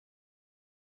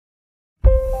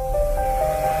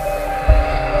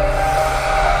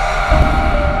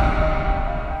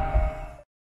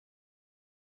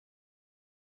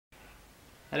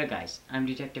Hello guys, I'm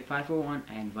Detective 501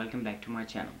 and welcome back to my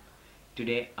channel.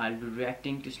 Today I'll be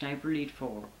reacting to Sniper Elite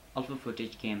 4 alpha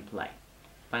footage gameplay.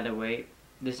 By the way,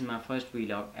 this is my first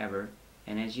vlog ever,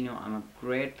 and as you know I'm a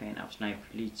great fan of Sniper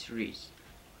Elite series.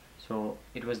 So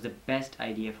it was the best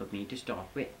idea for me to start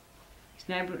with.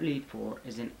 Sniper Elite 4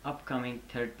 is an upcoming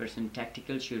third-person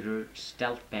tactical shooter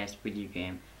stealth-based video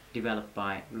game developed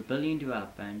by Rebellion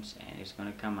Developments, and it's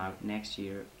gonna come out next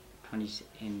year in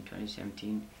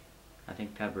 2017, I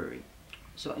think February.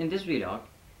 So in this vlog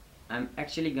I'm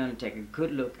actually gonna take a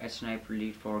good look at Sniper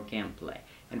Elite 4 gameplay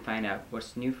and find out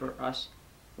what's new for us,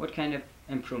 what kind of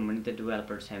improvement the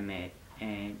developers have made,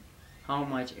 and how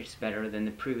much it's better than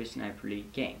the previous Sniper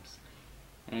Elite games,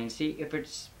 and see if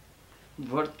it's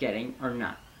worth getting or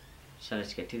not. So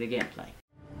let's get to the gameplay.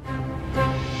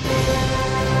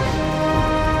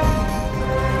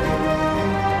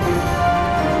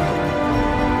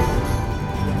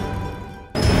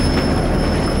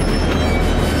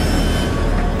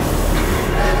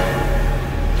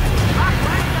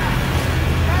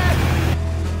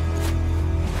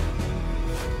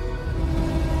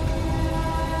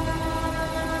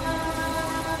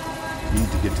 Need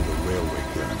to get to the railway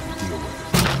gun and deal with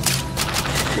it.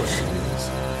 Question is,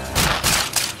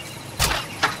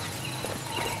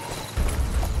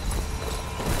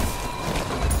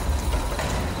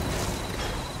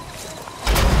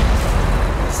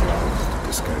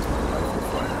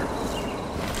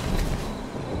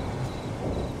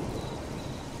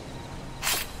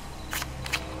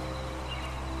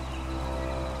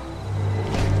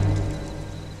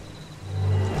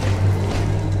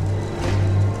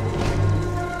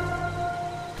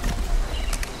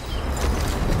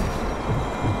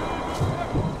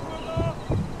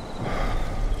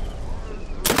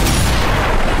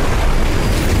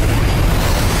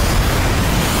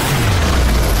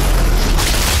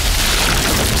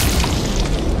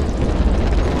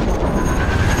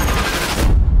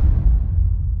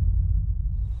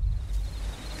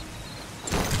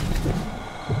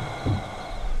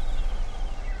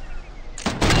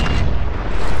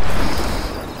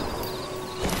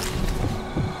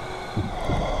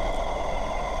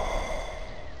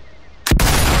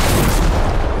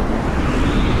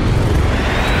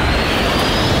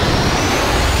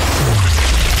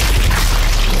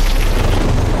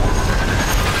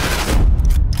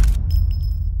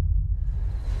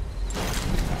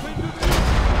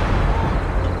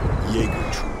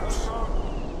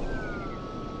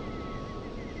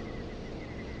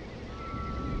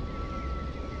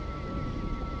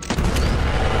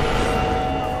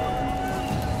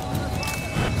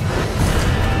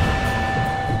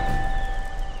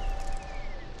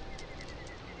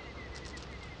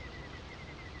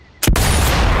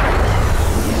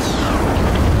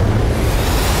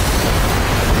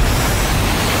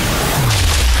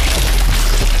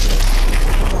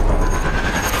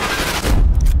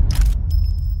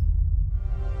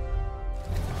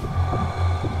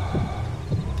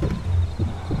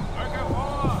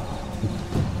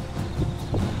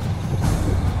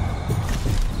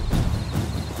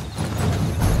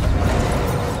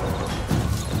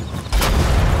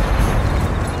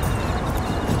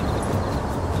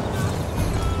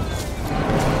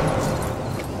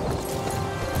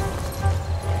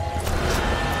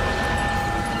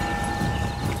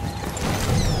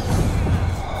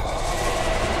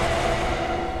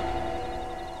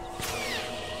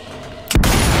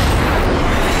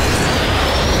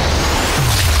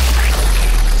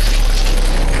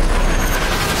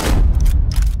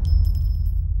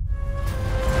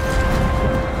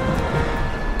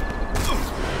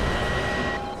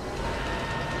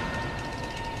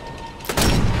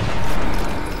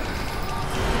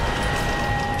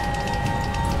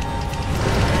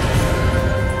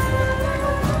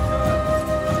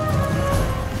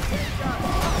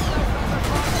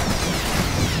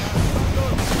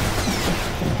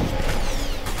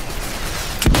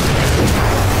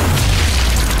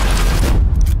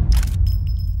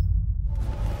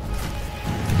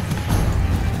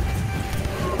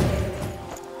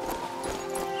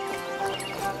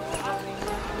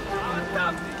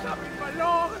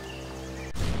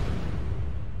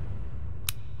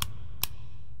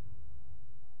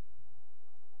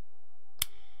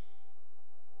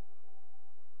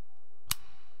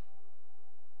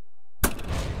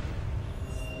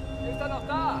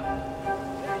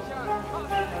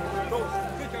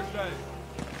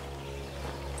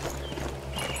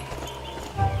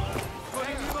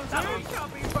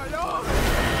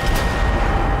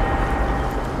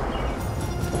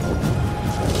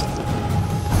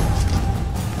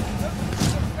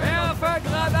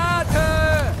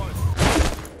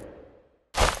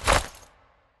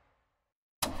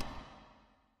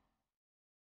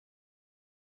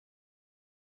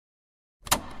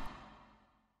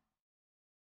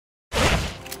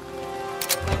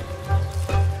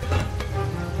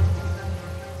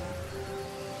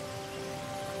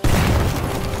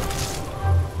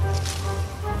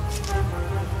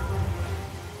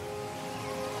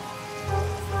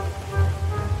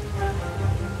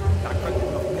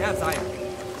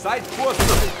 Seid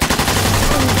vorsichtig!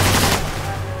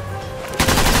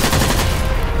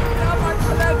 Wir haben einen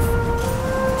verletzt!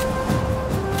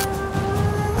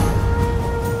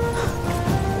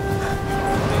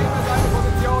 Nehme seine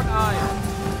Position ein!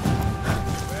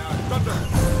 Verstanden!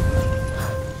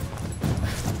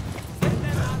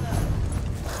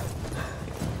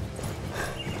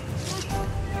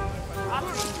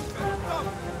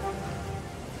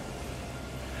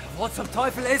 Wo zum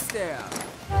Teufel ist er?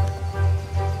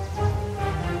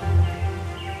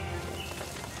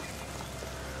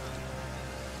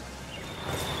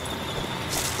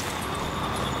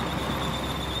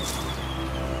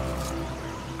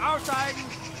 Aussteigen!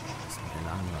 Das ist mir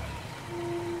langweilig.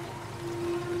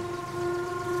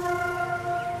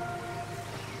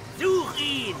 Such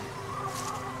ihn!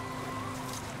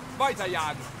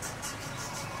 Weiterjagen!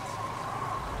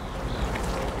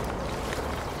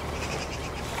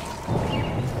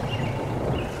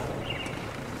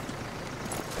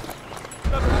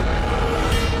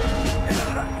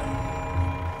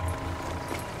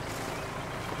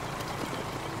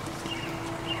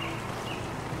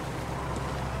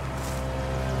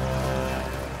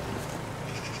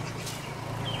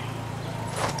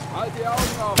 Halt die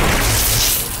Augen auf!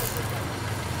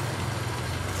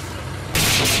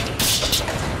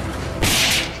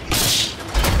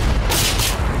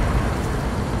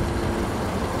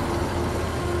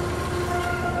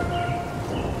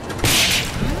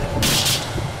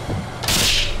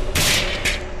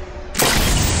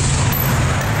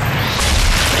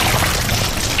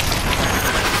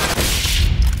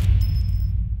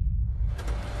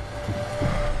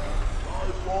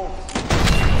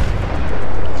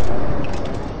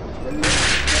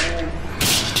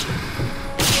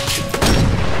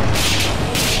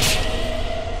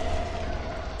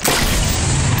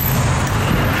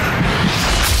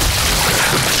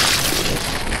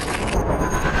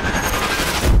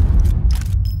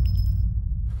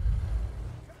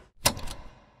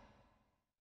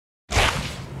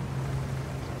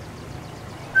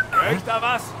 Da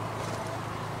was?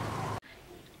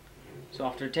 So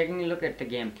after taking a look at the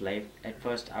gameplay, at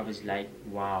first I was like,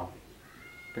 wow.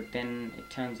 But then it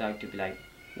turns out to be like,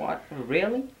 what?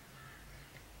 Really?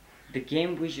 The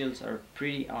game visuals are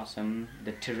pretty awesome.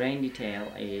 The terrain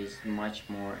detail is much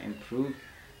more improved.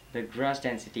 The grass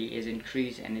density is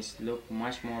increased and it's look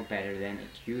much more better than it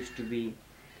used to be.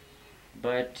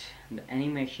 But the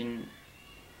animation,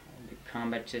 the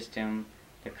combat system,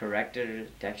 the character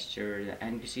texture, the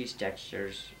NPC's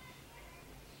textures,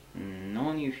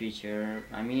 no new feature.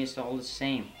 I mean, it's all the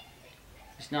same.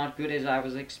 It's not good as I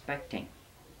was expecting.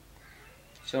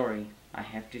 Sorry, I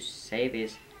have to say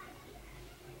this,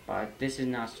 but this is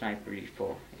not Sniper Elite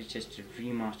 4. It's just a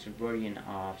remastered version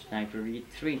of Sniper Elite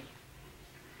 3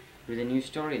 with a new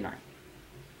storyline.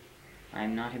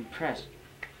 I'm not impressed,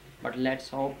 but let's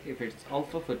hope if it's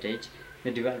alpha footage, the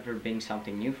developer brings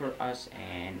something new for us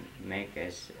and make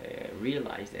us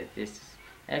realize that this is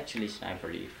actually Sniper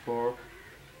Elite 4.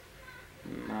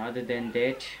 Other than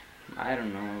that, I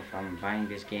don't know if I'm buying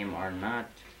this game or not,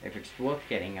 if it's worth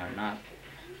getting or not.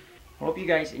 Hope you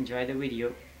guys enjoy the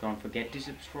video. Don't forget to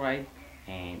subscribe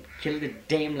and kill the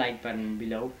damn like button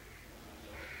below.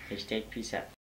 Hashtag peace out.